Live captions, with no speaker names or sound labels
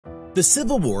The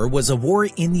Civil War was a war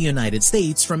in the United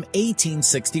States from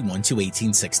 1861 to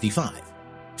 1865,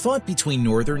 fought between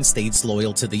northern states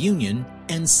loyal to the Union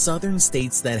and southern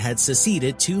states that had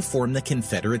seceded to form the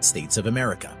Confederate States of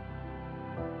America.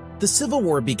 The Civil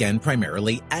War began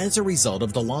primarily as a result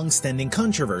of the long-standing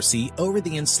controversy over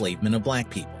the enslavement of black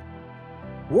people.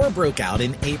 War broke out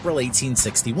in April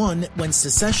 1861 when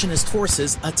secessionist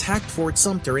forces attacked Fort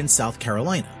Sumter in South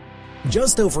Carolina,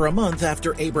 just over a month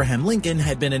after Abraham Lincoln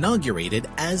had been inaugurated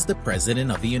as the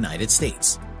President of the United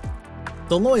States.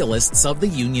 The Loyalists of the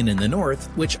Union in the North,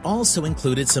 which also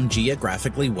included some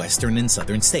geographically western and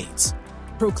southern states,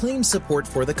 proclaimed support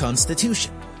for the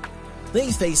Constitution.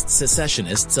 They faced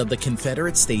secessionists of the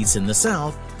Confederate States in the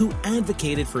South who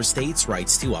advocated for states'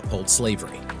 rights to uphold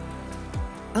slavery.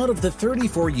 Out of the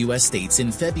 34 U.S. states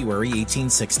in February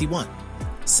 1861,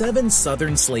 7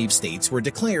 southern slave states were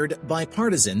declared by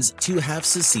partisans to have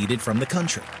seceded from the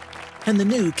country, and the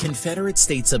new Confederate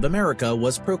States of America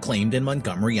was proclaimed in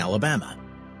Montgomery, Alabama.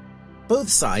 Both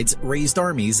sides raised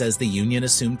armies as the Union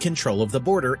assumed control of the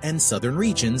border and southern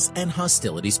regions and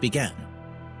hostilities began.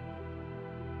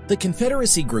 The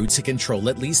Confederacy grew to control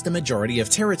at least a majority of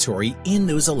territory in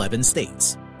those 11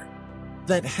 states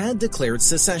that had declared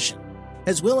secession,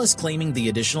 as well as claiming the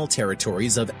additional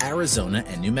territories of Arizona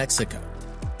and New Mexico,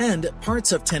 and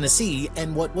parts of Tennessee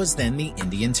and what was then the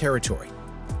Indian Territory.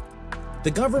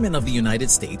 The government of the United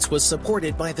States was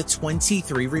supported by the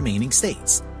 23 remaining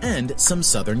states and some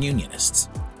Southern Unionists.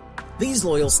 These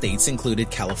loyal states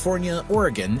included California,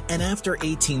 Oregon, and after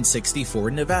 1864,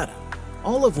 Nevada,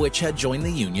 all of which had joined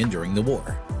the Union during the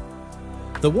war.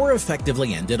 The war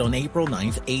effectively ended on April 9,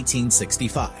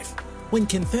 1865, when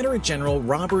Confederate General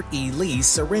Robert E. Lee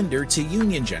surrendered to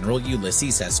Union General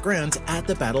Ulysses S. Grant at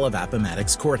the Battle of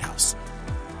Appomattox Courthouse.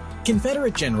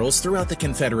 Confederate generals throughout the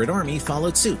Confederate Army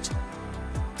followed suit.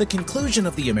 The conclusion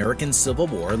of the American Civil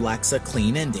War lacks a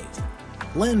clean end date.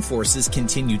 Land forces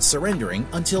continued surrendering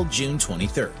until June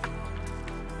 23rd.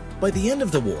 By the end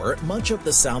of the war, much of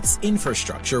the South's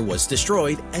infrastructure was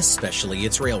destroyed, especially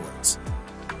its railroads.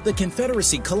 The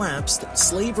Confederacy collapsed,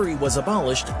 slavery was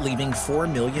abolished, leaving 4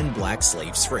 million black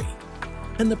slaves free,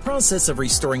 and the process of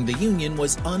restoring the Union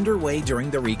was underway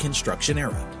during the Reconstruction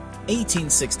era,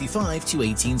 1865 to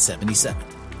 1877.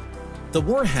 The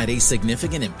war had a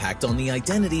significant impact on the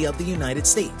identity of the United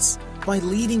States by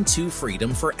leading to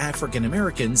freedom for African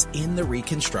Americans in the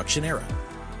Reconstruction era,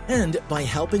 and by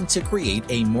helping to create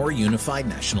a more unified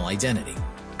national identity.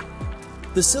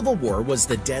 The Civil War was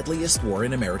the deadliest war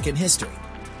in American history,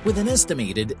 with an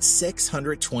estimated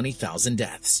 620,000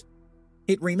 deaths.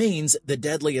 It remains the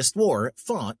deadliest war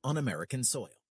fought on American soil.